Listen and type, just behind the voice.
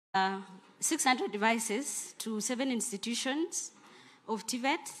600 devices to 7 institutions of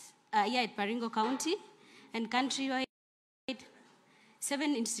TVET here at Baringo County, and countrywide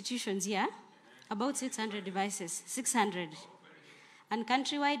 7 institutions here, about 600 devices, 600. And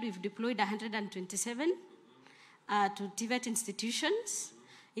countrywide, we've deployed 127 to TVET institutions.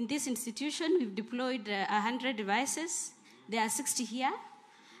 In this institution, we've deployed 100 devices. There are 60 here,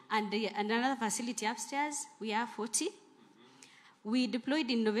 and another facility upstairs, we have 40. We deployed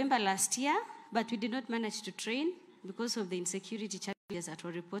in November last year, but we did not manage to train because of the insecurity challenges that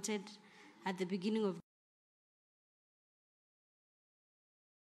were reported at the beginning of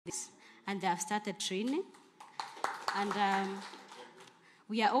this, and they have started training. And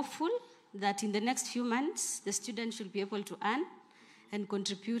we are hopeful that in the next few months, the students should be able to earn and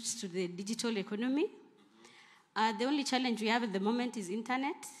contribute to the digital economy. The only challenge we have at the moment is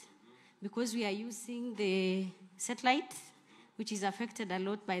internet, because we are using the satellite, which is affected a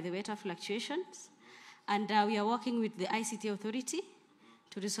lot by the weather fluctuations. And we are working with the ICT authority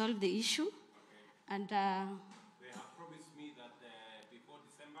to resolve the issue. And they have promised me that before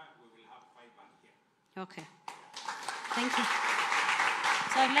December, we will have fiber here. Okay. Thank you.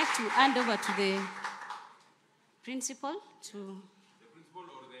 So I'd like to hand over to the principal to... The principal,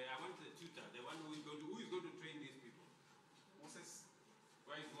 or I want the tutor, the one who is going to train these people. Moses,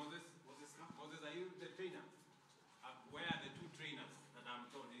 where is Moses? Moses, are you the trainer? Where are the 2 trainers that I'm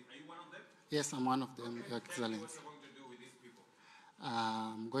told? Are you one of them? Yes, I'm one of them, okay. Your Excellency. What are you going to do with these people?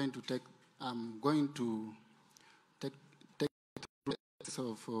 I'm going to take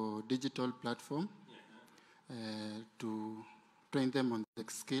of digital platform to train them on the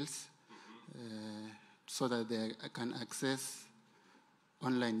skills so that they can access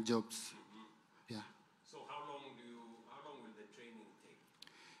online jobs. Yeah. So how long will the training take?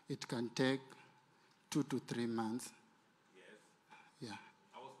 It can take 2 to 3 months. Yes. Yeah.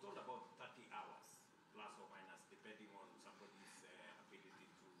 I was told about 30 hours, plus or minus, depending on somebody's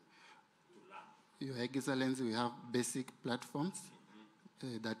ability to learn. Your Excellency, we have basic platforms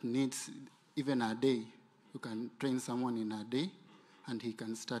that needs even a day. You can train someone in a day, and he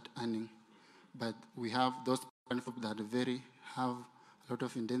can start earning. But we have those platforms that have a lot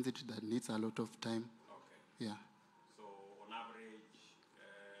of intensity that needs a lot of time. Okay. Yeah. So on average,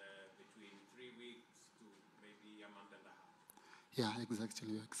 between 3 weeks to maybe a month and a half. Yeah, exactly,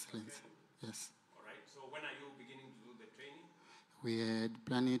 Your Excellency. Okay. Yes. All right. So when are you beginning to do the training? We had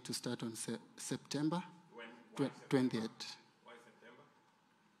planned to start on September. When? 20th. Why September?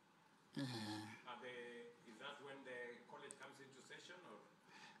 Is that when the college comes into session, or?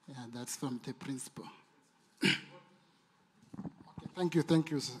 Yeah, that's from the principal. Okay,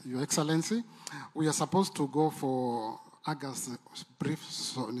 thank you, Your Excellency. We are supposed to go for August brief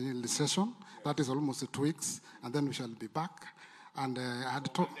session. That is almost 2 weeks, and then we shall be back. And I had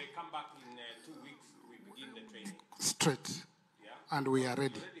when they come back in 2 weeks, we begin the training. Straight. Yeah. And we are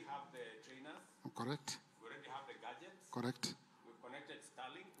ready. We already have the trainers. Correct. We already have the gadgets. Correct. We've connected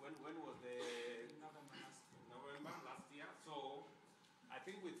Starlink. When was the November last year? So I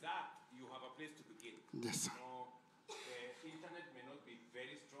think with that you have a place to begin. Yes. You know, the internet may not be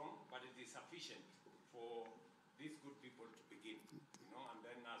very strong, but it is sufficient for these good people to begin. You know, and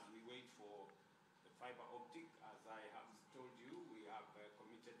then as we wait for the fiber optic, as I have told you, we have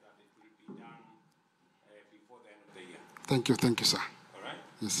committed that it will be done before the end of the year. Thank you, sir. All right.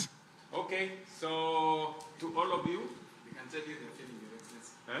 Yes. Okay, so to all of you, we can tell you they're feeling your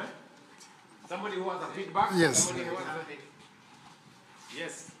Excellency. Somebody who has a feedback? Yes. Somebody who has a...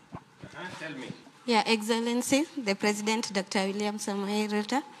 Yes. Tell me. Yeah, Excellency, the President, Dr. William Samuel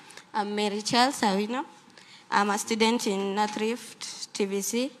Ruto. I'm Mary Charles Awino. I'm a student in North Rift,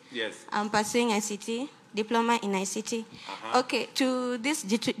 TVC. Yes. I'm pursuing ICT, diploma in ICT. Okay, to this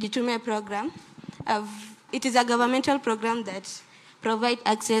Jitume program, it is a governmental program that provides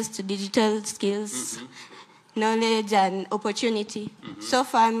access to digital skills, knowledge, and opportunity. So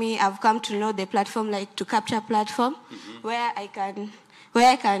far, I've come to know the platform like To Capture platform, where I can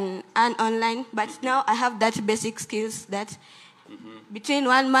earn online. But now I have that basic skills that between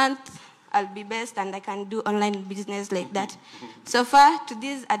 1 month, I'll be best and I can do online business like that. So far, to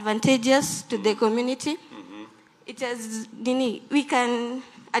these advantages to the community, it has, we can,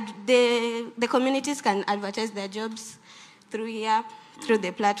 the communities can advertise their jobs through here, through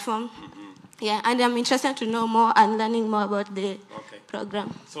the platform. Yeah, and I'm interested to know more and learning more about the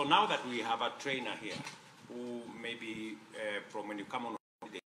program. So now that we have a trainer here, who maybe from when you come on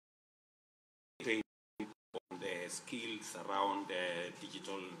the training on the skills around the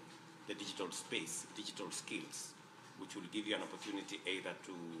digital space, digital skills, which will give you an opportunity either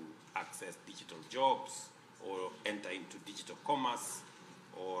to access digital jobs or enter into digital commerce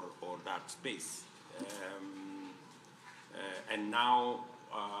or that space. And now,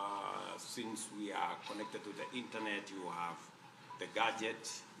 since we are connected to the internet, you have the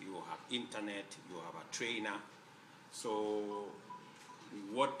gadget, you have internet, you have a trainer. So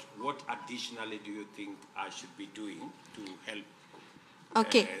what additionally do you think I should be doing to help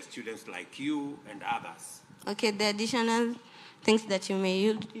students like you and others? Okay, the additional things that you may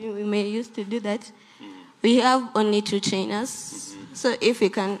use to do that. We have only 2 trainers. So if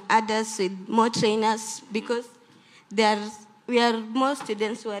you can add us with more trainers, because we are more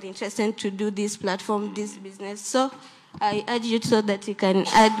students who are interested to do this platform, this business. So I urge you so that you can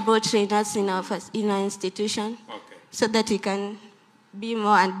add more trainers in our institution, so that we can be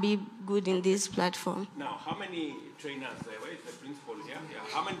more and be good in this platform. Now, how many trainers, where is the principal here? Yeah.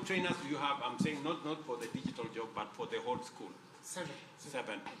 How many trainers do you have? I'm saying not for the digital job, but for the whole school. 7.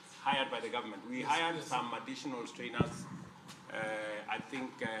 Hired by the government. We hired some additional trainers, I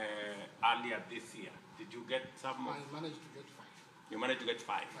think, earlier this year. Did you get some? I managed to get 5. You managed to get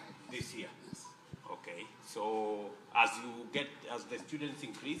 5 this year? Yes. Okay. So as the students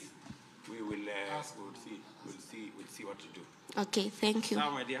increase, we will we'll see what to do. Okay, thank you.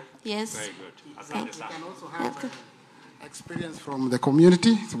 Now, my dear. Yes. Very good. We can also have experience from the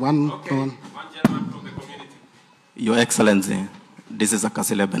community. One gentleman from the community. Your Excellency, this is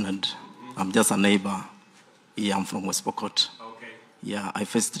Akasile Bernard. I'm just a neighbor. Yeah, I'm from West Pokot. Okay. Yeah, I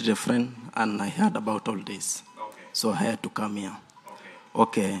visited a friend and I heard about all this. Okay. So I had to come here.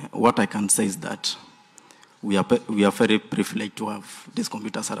 Okay. What I can say is that we are very privileged to have these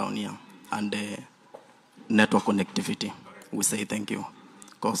computers around here and the network connectivity. We say thank you,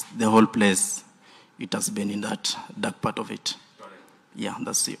 because the whole place, it has been in that dark part of it. Yeah,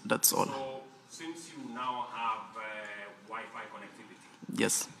 that's it. That's all. So since you now have Wi-Fi connectivity,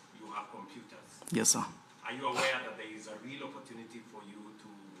 yes, you have computers. Yes, sir. Are you aware that there is a real opportunity for you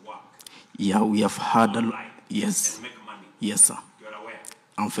to work? Yeah, we have had online, yes, and make money? Yes, sir. You are aware?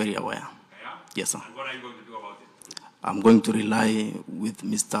 I'm very aware. Yeah? Yes, sir. And what are you going to do about it? I'm going to rely with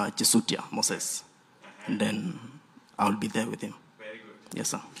Mr. Chisutia Moses, and then I'll be there with him. Very good. Yes,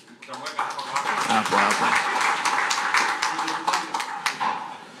 sir. Some work.